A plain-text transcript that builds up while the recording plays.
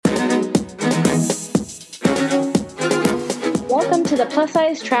to the Plus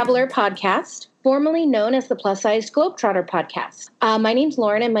Size Traveler Podcast, formerly known as the Plus Size Globetrotter Podcast. My name's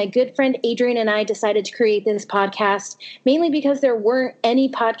Lauren, and my good friend Adrian and I decided to create this podcast mainly because there weren't any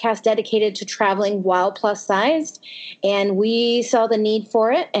podcasts dedicated to traveling while plus-sized, and we saw the need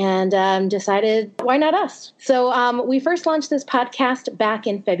for it and decided, why not us? So we first launched this podcast back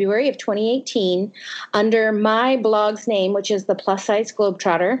in February of 2018 under my blog's name, which is the Plus Size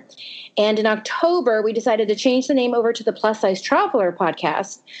Globetrotter. And in October, we decided to change the name over to the Plus Size Traveler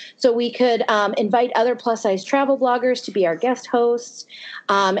Podcast so we could invite other plus-size travel bloggers to be our guest hosts,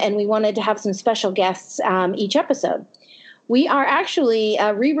 and we wanted to have some special guests each episode. We are actually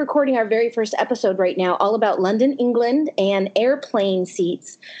re-recording our very first episode right now, all about London, England, and airplane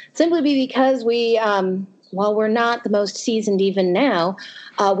seats, simply because we, while we're not the most seasoned even now,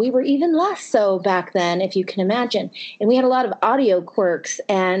 we were even less so back then, if you can imagine. And we had a lot of audio quirks,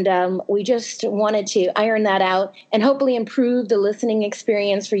 and we just wanted to iron that out and hopefully improve the listening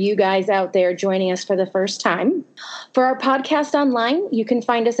experience for you guys out there joining us for the first time. For our podcast online, you can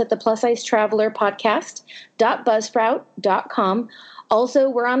find us at the Plus Size Traveler Podcast.buzzsprout.com. Also,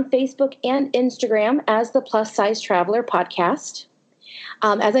 we're on Facebook and Instagram as the Plus Size Traveler Podcast.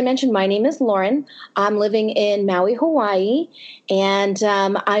 As I mentioned, my name is Lauren. I'm living in Maui, Hawaii, and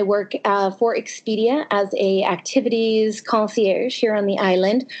I work for Expedia as a activities concierge here on the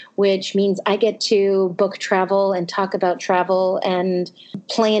island, which means I get to book travel and talk about travel and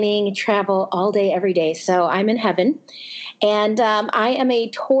planning travel all day, every day. So I'm in heaven. And I am a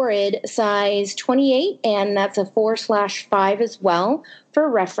Torrid size 28, and that's a 4/5 as well for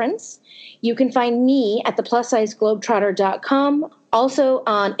reference. You can find me at theplussizeglobetrotter.com, also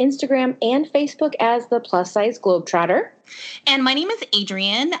on Instagram and Facebook as the Plus Size Globetrotter. And my name is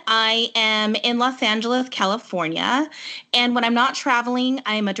Adrian. I am in Los Angeles, California. And when I'm not traveling,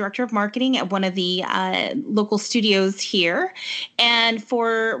 I'm a director of marketing at one of the local studios here. And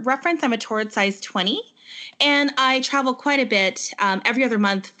for reference, I'm a Torrid size 20. And I travel quite a bit every other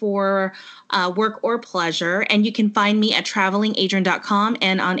month for work or pleasure. And you can find me at travelingadrian.com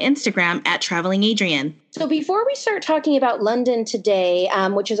and on Instagram at travelingadrian. So before we start talking about London today,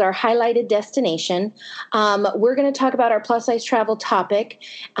 which is our highlighted destination, we're going to talk about our plus-size travel topic.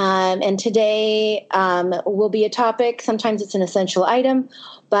 And today will be a topic. Sometimes it's an essential item.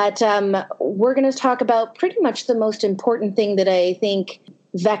 But we're going to talk about pretty much the most important thing that I think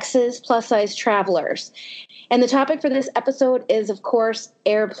vexes plus-size travelers. And the topic for this episode is, of course,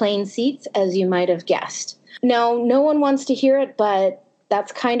 airplane seats, as you might have guessed. Now, no one wants to hear it, but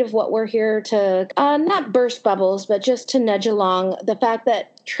that's kind of what we're here to, not burst bubbles, but just to nudge along the fact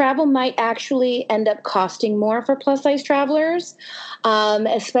that travel might actually end up costing more for plus-size travelers,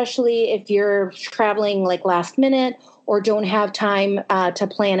 especially if you're traveling like last minute or don't have time to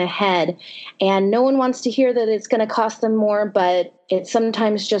plan ahead. And no one wants to hear that it's going to cost them more, but it's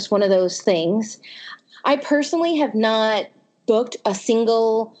sometimes just one of those things. I personally have not booked a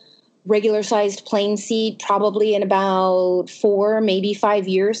single regular-sized plane seat probably in about 4, maybe 5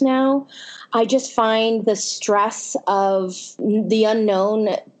 years now. I just find the stress of the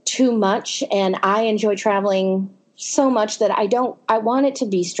unknown too much, and I enjoy traveling so much that I want it to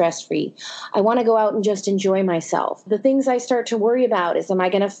be stress-free. I want to go out and just enjoy myself. The things I start to worry about is, am I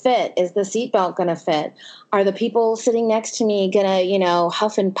going to fit? Is the seatbelt going to fit? Are the people sitting next to me going to,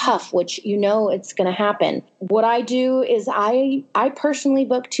 huff and puff, which it's going to happen. What I do is I personally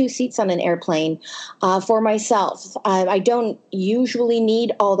book 2 seats on an airplane for myself. I don't usually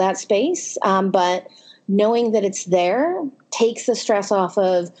need all that space, but knowing that it's there takes the stress off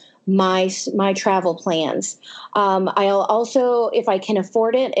of my travel plans. I'll also, if I can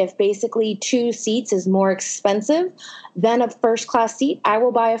afford it, if basically 2 seats is more expensive than a first class seat, I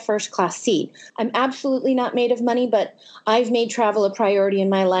will buy a first class seat. I'm absolutely not made of money, but I've made travel a priority in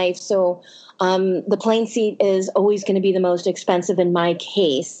my life. So the plane seat is always going to be the most expensive in my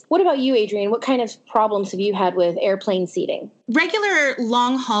case. What about you, Adrian? What kind of problems have you had with airplane seating? Regular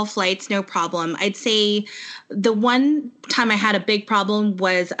long haul flights, no problem. I'd say the one time I had a big problem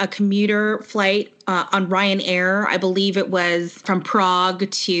was a commuter flight on Ryanair. I believe it was from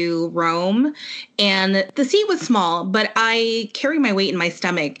Prague to Rome. And the seat was small, but I carry my weight in my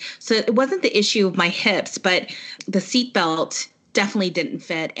stomach. So it wasn't the issue of my hips, but the seatbelt definitely didn't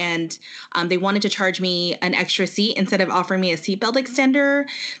fit. And they wanted to charge me an extra seat instead of offering me a seatbelt extender.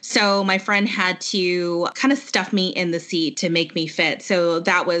 So my friend had to kind of stuff me in the seat to make me fit. So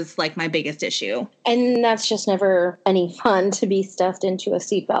that was like my biggest issue. And that's just never any fun to be stuffed into a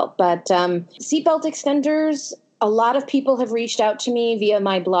seatbelt. But seatbelt extenders A lot of people have reached out to me via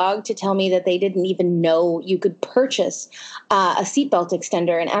my blog to tell me that they didn't even know you could purchase a seatbelt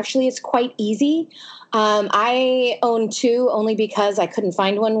extender. And actually, it's quite easy. I own two only because I couldn't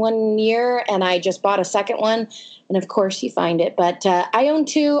find one year, and I just bought a second one. And of course, you find it. But I own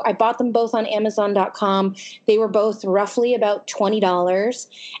two. I bought them both on Amazon.com. They were both roughly about $20,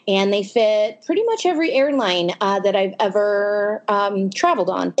 and they fit pretty much every airline that I've ever traveled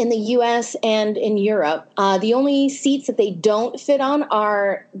on in the U.S. and in Europe. The only seats that they don't fit on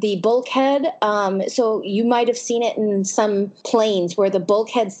are the bulkhead. So you might have seen it in some planes where the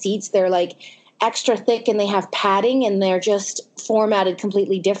bulkhead seats, they're like extra thick and they have padding and they're just formatted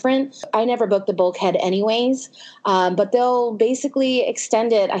completely different. I never booked the bulkhead anyways, but they'll basically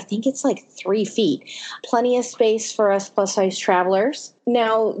extend it. I think it's like 3 feet. Plenty of space for us plus size travelers.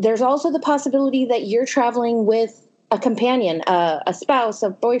 Now, there's also the possibility that you're traveling with a companion, a spouse, a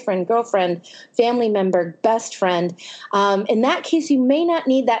boyfriend, girlfriend, family member, best friend. In that case, you may not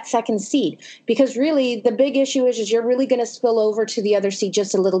need that second seat because really the big issue is you're really going to spill over to the other seat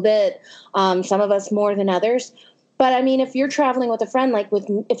just a little bit. Some of us more than others. But I mean, if you're traveling with a friend,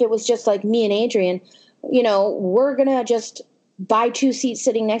 if it was just like me and Adrian, we're going to just buy 2 seats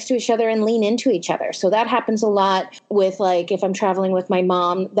sitting next to each other and lean into each other. So that happens a lot with if I'm traveling with my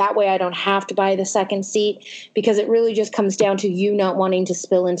mom, that way I don't have to buy the second seat because it really just comes down to you not wanting to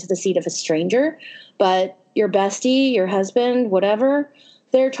spill into the seat of a stranger. But your bestie, your husband, whatever,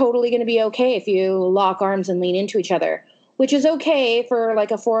 they're totally going to be okay if you lock arms and lean into each other, which is okay for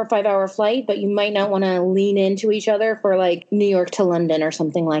a 4 or 5 hour flight, but you might not want to lean into each other for New York to London or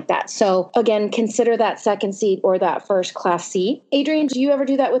something like that. So again, consider that second seat or that first class seat. Adrian, do you ever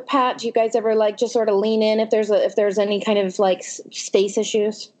do that with Pat? Do you guys ever just sort of lean in if there's any kind of space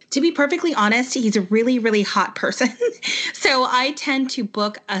issues? To be perfectly honest, he's a really, really hot person. So I tend to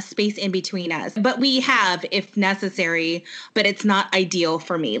book a space in between us. But we have, if necessary, but it's not ideal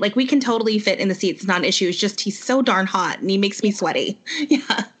for me. We can totally fit in the seats. It's not an issue. It's just he's so darn hot and he makes me sweaty.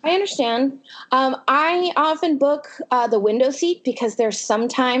 Yeah. I understand. I often book the window seat because there's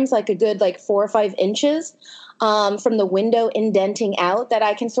sometimes a good 4 or 5 inches from the window indenting out that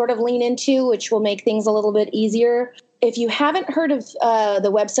I can sort of lean into, which will make things a little bit easier. If you haven't heard of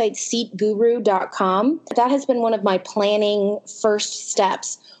the website seatguru.com, that has been one of my planning first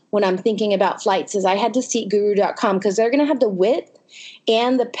steps when I'm thinking about flights is I head to seatguru.com because they're going to have the width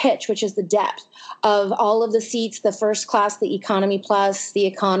and the pitch, which is the depth of all of the seats, the first class, the economy plus, the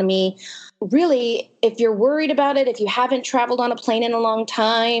economy. Really, if you're worried about it, if you haven't traveled on a plane in a long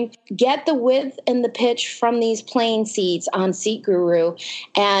time, get the width and the pitch from these plane seats on Seat Guru.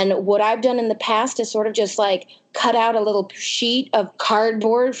 And what I've done in the past is sort of just cut out a little sheet of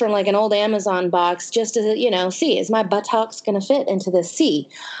cardboard from an old Amazon box just to, see, is my buttocks going to fit into this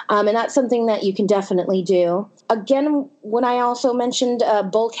seat? And that's something that you can definitely do. Again, when I also mentioned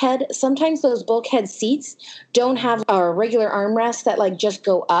bulkhead, sometimes those bulkhead seats don't have a regular armrest that just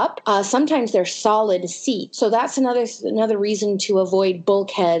go up. Sometimes they're solid seats. So that's another reason to avoid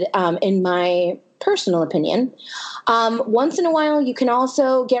bulkhead in my personal opinion. Once in a while, you can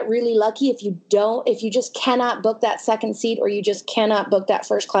also get really lucky if you just cannot book that second seat or you just cannot book that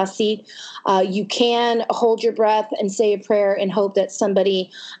first class seat. You can hold your breath and say a prayer and hope that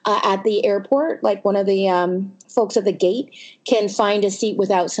somebody at the airport, one of the folks at the gate, can find a seat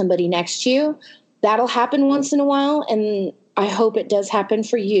without somebody next to you. That'll happen once in a while, and I hope it does happen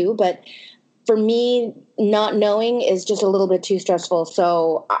for you, but for me, not knowing is just a little bit too stressful,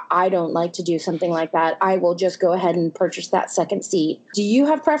 so I don't like to do something like that. I will just go ahead and purchase that second seat. Do you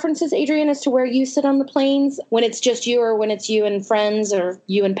have preferences, Adrian, as to where you sit on the planes, when it's just you or when it's you and friends or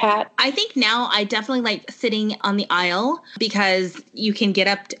you and Pat? I think now I definitely like sitting on the aisle because you can get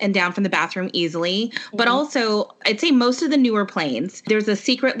up and down from the bathroom easily. Mm-hmm. But also, I'd say most of the newer planes, there's a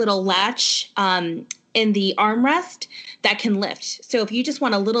secret little latch in the armrest that can lift. So if you just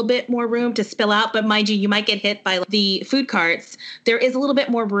want a little bit more room to spill out, but mind you might get hit by the food carts, there is a little bit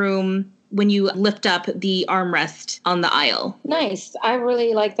more room when you lift up the armrest on the aisle. Nice. I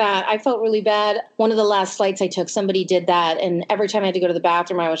really like that. I felt really bad. One of the last flights I took, somebody did that. And every time I had to go to the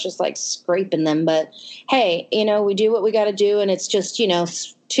bathroom, I was just scraping them. But hey, we do what we got to do. And it's just,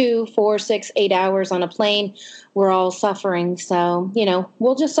 2, 4, 6, 8 hours on a plane. We're all suffering. So,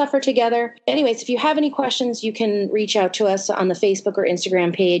 we'll just suffer together. Anyways, if you have any questions, you can reach out to us on the Facebook or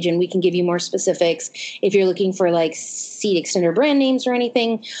Instagram page, and we can give you more specifics. If you're looking for seat extender brand names or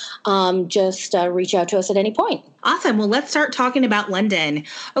anything, just reach out to us at any point. Awesome. Well, let's start talking about London.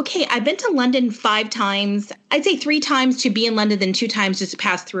 Okay, I've been to London 5 times. I'd say 3 times to be in London, then 2 times just to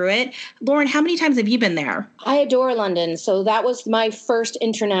pass through it. Lauren, how many times have you been there? I adore London. So that was my first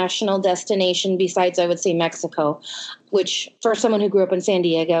international destination besides, I would say, Mexico. Mexico, which for someone who grew up in San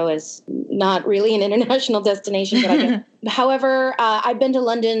Diego is not really an international destination. But I guess. However, I've been to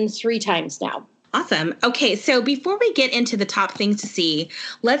London 3 times now. Awesome. Okay, so before we get into the top things to see,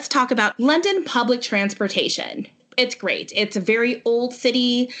 let's talk about London public transportation. It's great. It's a very old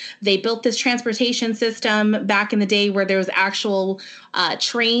city. They built this transportation system back in the day where there was actual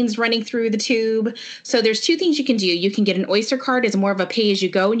trains running through the tube. So there's 2 things you can do. You can get an Oyster card as more of a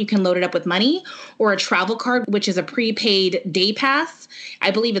pay-as-you-go, and you can load it up with money, or a travel card, which is a prepaid day pass. I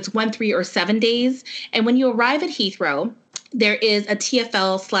believe it's 1, 3, or 7 days. And when you arrive at Heathrow, there is a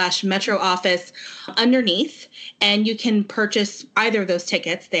TfL/Metro office underneath, and you can purchase either of those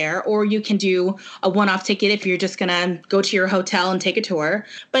tickets there, or you can do a one-off ticket if you're just going to go to your hotel and take a tour.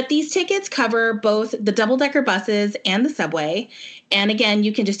 But these tickets cover both the double-decker buses and the subway. And again,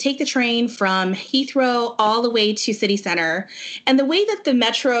 you can just take the train from Heathrow all the way to City Center. And the way that the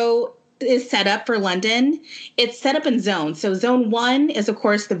Metro is set up for London, it's set up in zones. So zone 1 is, of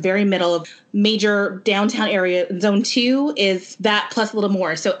course, the very middle of major downtown area. Zone 2 is that plus a little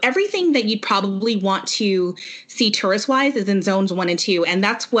more. So everything that you'd probably want to see tourist-wise is in zones 1 and 2. And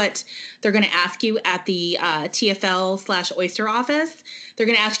that's what they're going to ask you at the TfL/Oyster office. They're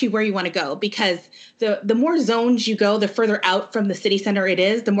going to ask you where you want to go, because the more zones you go, the further out from the city center it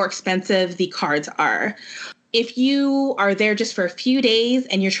is, the more expensive the cards are. If you are there just for a few days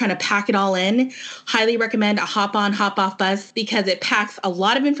and you're trying to pack it all in, highly recommend a hop-on, hop-off bus, because it packs a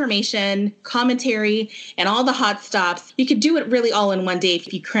lot of information, commentary, and all the hot stops. You could do it really all in one day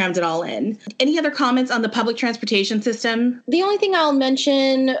if you crammed it all in. Any other comments on the public transportation system? The only thing I'll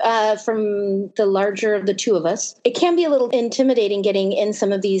mention from the larger of the 2 of us, it can be a little intimidating getting in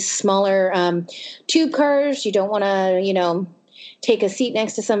some of these smaller tube cars. You don't want to, take a seat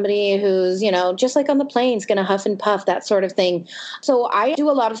next to somebody who's, just like on the planes, going to huff and puff, that sort of thing. So I do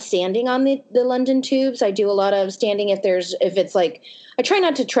a lot of standing on the London tubes. I do a lot of standing if it's like, I try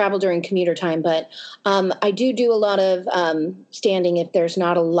not to travel during commuter time, but I do a lot of standing if there's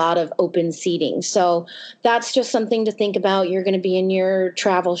not a lot of open seating. So that's just something to think about. You're going to be in your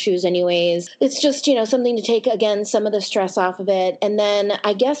travel shoes anyways. It's just, something to take, again, some of the stress off of it. And then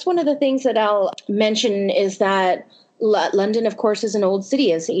I guess one of the things that I'll mention is that London, of course, is an old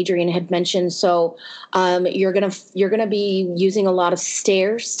city, as Adrian had mentioned. So you're gonna be using a lot of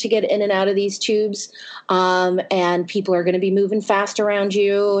stairs to get in and out of these tubes, and people are going to be moving fast around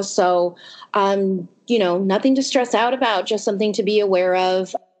you. So nothing to stress out about, just something to be aware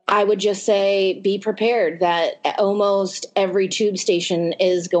of. I would just say be prepared that almost every tube station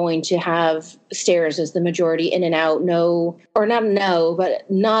is going to have stairs as the majority in and out.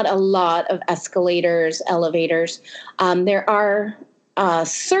 But not a lot of escalators, elevators. There are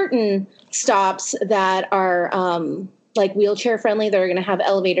certain stops that are like wheelchair friendly that are going to have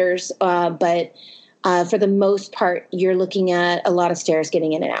elevators, but for the most part, you're looking at a lot of stairs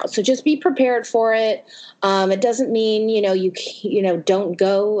getting in and out. So just be prepared for it. It doesn't mean, you don't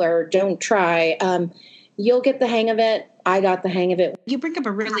go or don't try. You'll get the hang of it. I got the hang of it. You bring up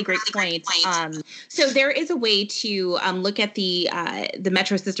a really great point. So there is a way to look at the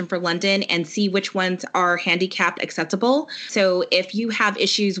metro system for London and see which ones are handicapped accessible. So if you have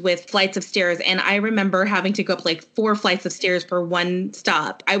issues with flights of stairs, and I remember having to go up like 4 flights of stairs for one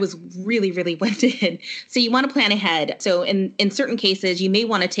stop, I was really, really winded. So you want to plan ahead. So in certain cases, you may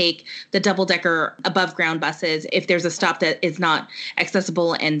want to take the double-decker above-ground buses if there's a stop that is not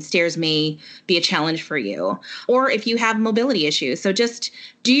accessible and stairs may be a challenge for you. Or if you have mobility issues. So just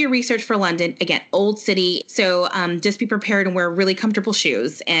do your research for London. Again, old city. So just be prepared and wear really comfortable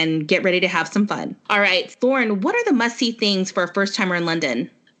shoes and get ready to have some fun. All right, Lauren, what are the must-see things for a first-timer in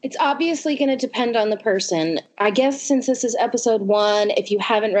London? It's obviously going to depend on the person. I guess since this is episode 1, if you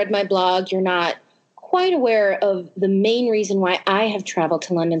haven't read my blog, you're not quite aware of the main reason why I have traveled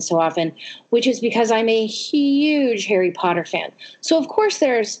to London so often, which is because I'm a huge Harry Potter fan. So of course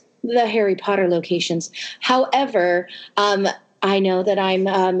there's the Harry Potter locations. However, I know that I'm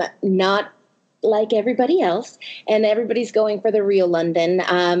not like everybody else, and everybody's going for the real London,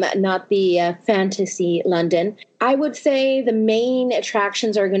 not the fantasy London. I would say the main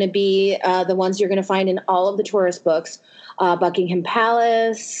attractions are going to be the ones you're going to find in all of the tourist books. Buckingham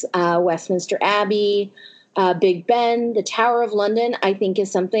Palace, Westminster Abbey, Big Ben, the Tower of London, I think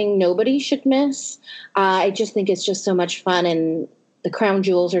is something nobody should miss. I just think it's just so much fun, and the crown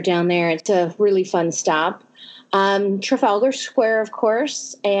jewels are down there. It's a really fun stop. Trafalgar Square, of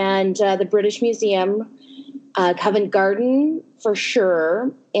course, and the British Museum, Covent Garden for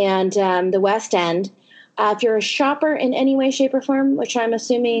sure, and the West End. If you're a shopper in any way, shape, or form, which I'm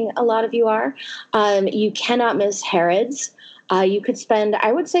assuming a lot of you are, you cannot miss Harrods. You could spend,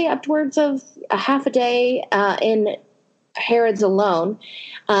 I would say, upwards of a half a day in Harrods alone,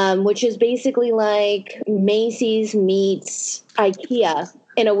 which is basically like Macy's meets IKEA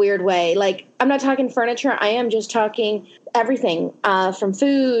in a weird way. Like, I'm not talking furniture. I am just talking everything from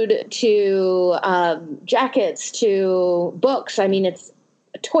food to jackets to books. I mean, it's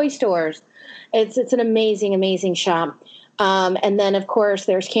toy stores. It's an amazing, amazing shop. And then, of course,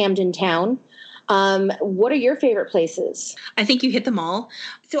 there's Camden Town. What are your favorite places? I think you hit them all.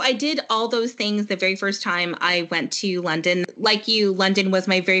 So I did all those things the very first time I went to London. Like you, London was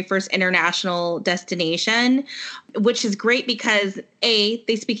my very first international destination, which is great because A,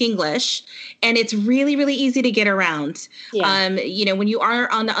 they speak English, and it's really, really easy to get around. Yeah. When you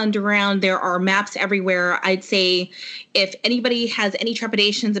are on the underground, there are maps everywhere. I'd say if anybody has any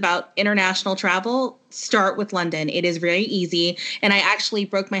trepidations about international travel, start with London. It is very easy. And I actually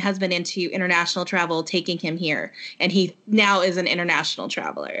broke my husband into international travel, taking him here. And he now is an international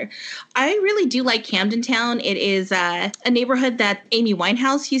traveler. I really do like Camden Town. It is a neighborhood that Amy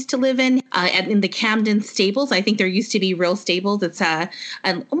Winehouse used to live in the Camden Stables. I think there used to be real stables. It's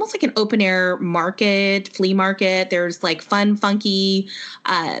almost like an open air market, flea market. There's like fun, funky,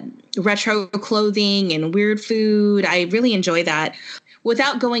 retro clothing and weird food. I really enjoy that.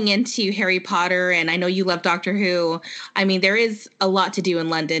 Without going into Harry Potter, and I know you love Doctor Who, I mean, there is a lot to do in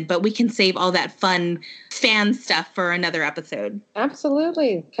London, but we can save all that fun fan stuff for another episode.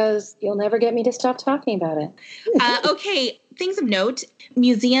 Absolutely, because you'll never get me to stop talking about it. Okay, things of note,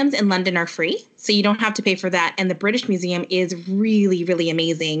 museums in London are free, so you don't have to pay for that, and the British Museum is really, really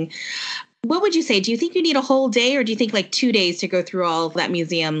amazing. What would you say? Do you think you need a whole day, or do you think like 2 days to go through all of that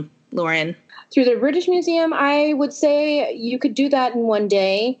museum, Lauren? Through the British Museum, I would say you could do that in one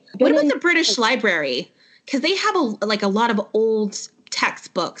day. What about the British Library? Because they have a lot of old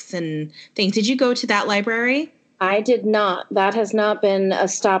textbooks and things. Did you go to that library? I did not. That has not been a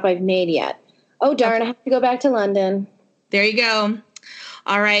stop I've made yet. Oh, darn, okay. I have to go back to London. There you go.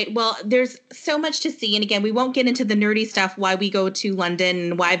 All right. Well, there's so much to see. And again, we won't get into the nerdy stuff, why we go to London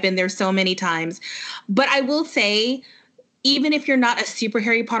and why I've been there so many times. But I will say, even if you're not a super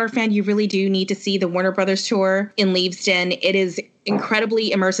Harry Potter fan, you really do need to see the Warner Brothers tour in Leavesden. It is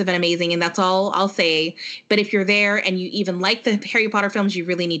incredibly immersive and amazing, and that's all I'll say. But if you're there and you even like the Harry Potter films, you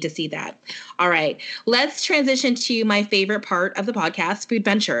really need to see that. All right, let's transition to my favorite part of the podcast, food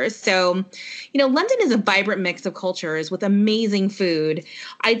ventures. So, London is a vibrant mix of cultures with amazing food.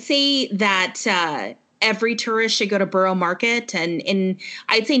 I'd say that every tourist should go to Borough Market. And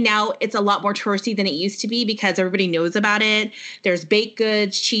I'd say now it's a lot more touristy than it used to be because everybody knows about it. There's baked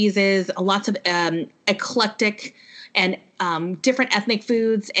goods, cheeses, lots of eclectic and different ethnic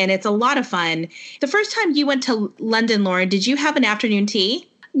foods. And it's a lot of fun. The first time you went to London, Lauren, did you have an afternoon tea?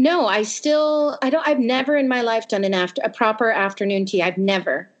 No, I've never in my life done a proper afternoon tea. I've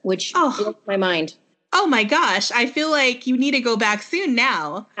never, which blows my mind. Oh my gosh, I feel like you need to go back soon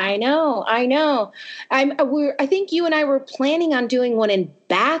now. I know. I think you and I were planning on doing one in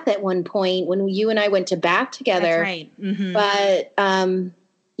Bath at one point when you and I went to Bath together. That's right. Mm-hmm. But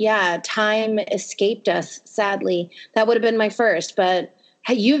time escaped us, sadly. That would have been my first, but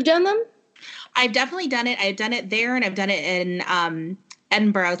you've done them? I've definitely done it. I've done it there and I've done it in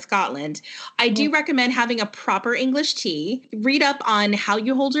Edinburgh, Scotland. I do recommend having a proper English tea. Read up on how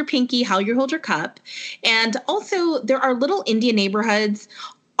you hold your pinky, how you hold your cup. And also there are little Indian neighborhoods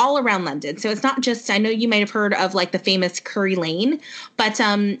all around London. So it's not just, I know you might have heard of like the famous Curry Lane, but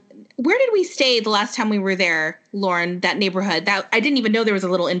where did we stay the last time we were there, Lauren, that neighborhood? That I didn't even know there was a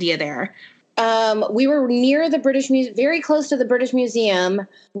little India there. We were near the British Museum, very close to the British Museum.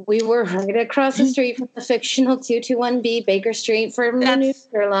 We were right across the street from the fictional 221B Baker Street from the New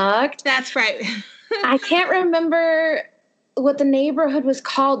Sherlock. That's right. I can't remember what the neighborhood was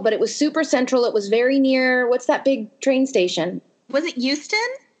called, but it was super central. It was very near, what's that big train station? Was it Euston?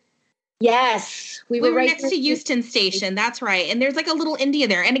 Yes, we were right next to Euston Station. That's right. And there's like a little India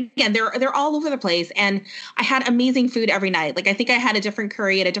there. And again, they're all over the place. And I had amazing food every night. Like I think I had a different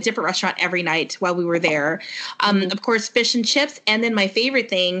curry at a different restaurant every night while we were there. Of course, fish and chips. And then my favorite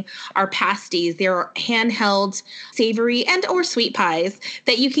thing are pasties. They're handheld savory and or sweet pies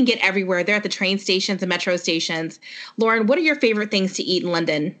that you can get everywhere. They're at the train stations and metro stations. Lauren, what are your favorite things to eat in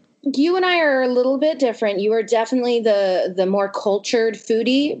London? You and I are a little bit different. You are definitely the more cultured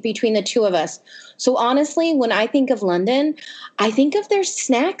foodie between the two of us. So honestly, when I think of London, I think of their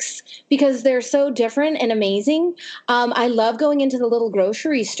snacks because they're so different and amazing. I love going into the little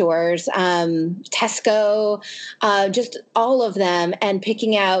grocery stores, Tesco, just all of them, and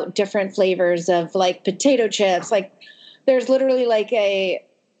picking out different flavors of like potato chips. Like there's literally like a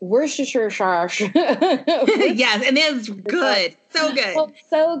Worcestershire sauce. Yes, and it's good. So good. Oh,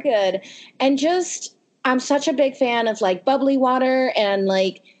 so good. And just, I'm such a big fan of like bubbly water, and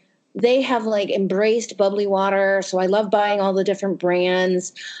like they have like embraced bubbly water. So I love buying all the different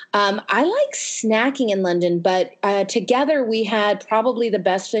brands. I like snacking in London, but together we had probably the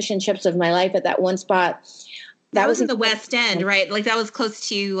best fish and chips of my life at that one spot. That was in the West End, right? Like that was close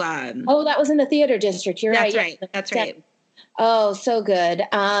to. Oh, that was in the theater district. You're right. Right. That's right. Oh, so good.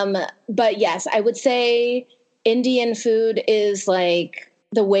 But yes, I would say Indian food is like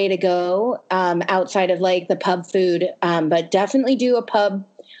the way to go outside of like the pub food. But definitely do a pub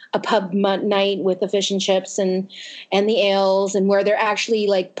night with the fish and chips and the ales, and where they're actually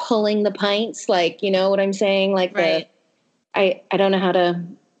like pulling the pints, like, you know what I'm saying? Like right. I don't know how to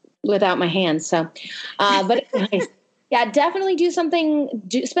without my hands. So, but nice. Yeah, definitely do something,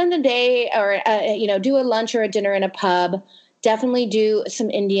 spend a day or, do a lunch or a dinner in a pub. Definitely do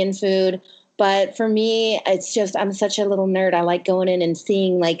some Indian food. But for me, it's just, I'm such a little nerd. I like going in and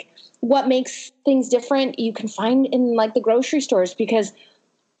seeing like what makes things different you can find in like the grocery stores, because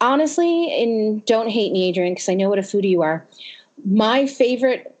honestly, and don't hate me, Adrian, because I know what a foodie you are. My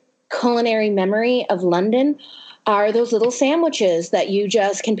favorite culinary memory of London are those little sandwiches that you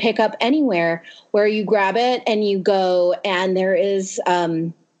just can pick up anywhere, where you grab it and you go, and there is,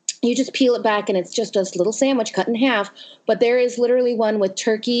 you just peel it back and it's just a little sandwich cut in half. But there is literally one with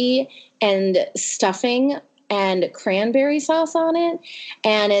turkey and stuffing and cranberry sauce on it.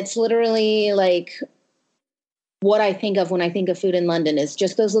 And it's literally like what I think of when I think of food in London is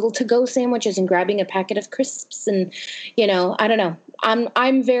just those little to-go sandwiches and grabbing a packet of crisps. And, I don't know.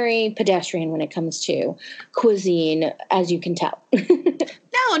 I'm very pedestrian when it comes to cuisine, as you can tell.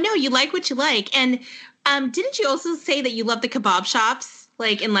 No, you like what you like. And didn't you also say that you love the kebab shops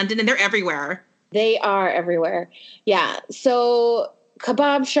like in London, and they're everywhere? They are everywhere. Yeah. So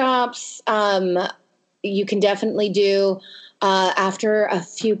kebab shops, you can definitely do after a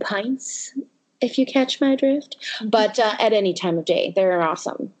few pints, if you catch my drift, but at any time of day, they're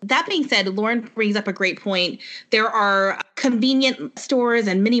awesome. That being said, Lauren brings up a great point. There are convenient stores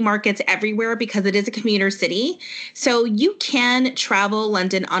and mini markets everywhere because it is a commuter city. So you can travel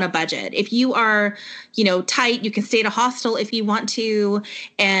London on a budget. If you are, tight, you can stay at a hostel if you want to,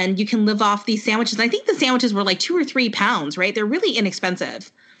 and you can live off these sandwiches. And I think the sandwiches were like £2 or £3, right? They're really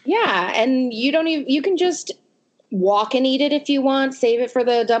inexpensive. Yeah. And you can just walk and eat it if you want, save it for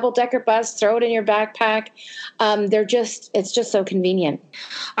the double-decker bus, throw it in your backpack. It's just so convenient.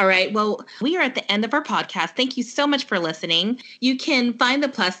 All right. Well, we are at the end of our podcast. Thank you so much for listening. You can find the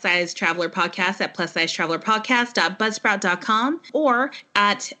Plus Size Traveler Podcast at plussizetravelerpodcast.buzzsprout.com or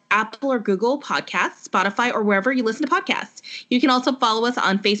at Apple or Google Podcasts, Spotify, or wherever you listen to podcasts. You can also follow us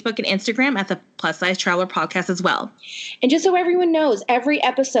on Facebook and Instagram at the Plus Size Traveler Podcast as well. And just so everyone knows, every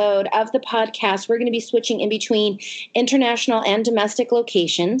episode of the podcast, we're going to be switching in between international and domestic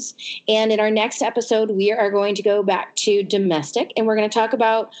locations. And in our next episode, we are going to go back to domestic, and we're going to talk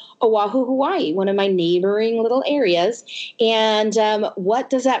about Oahu, Hawaii, one of my neighboring little areas. And what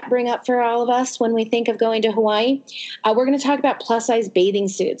does that bring up for all of us when we think of going to Hawaii? We're going to talk about plus-size bathing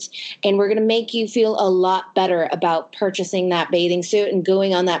suits, and we're going to make you feel a lot better about purchasing that bathing suit and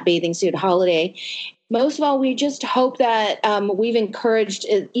going on that bathing suit holiday. Most of all, we just hope that we've encouraged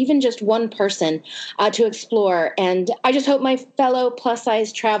even just one person to explore. And I just hope my fellow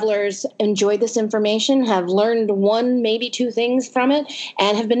plus-size travelers enjoyed this information, have learned one, maybe two things from it,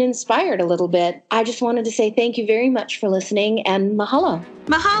 and have been inspired a little bit. I just wanted to say thank you very much for listening, and mahalo.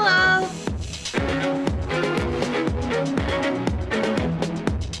 Mahalo!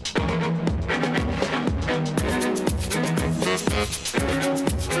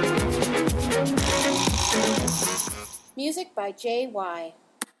 Music by J.Y.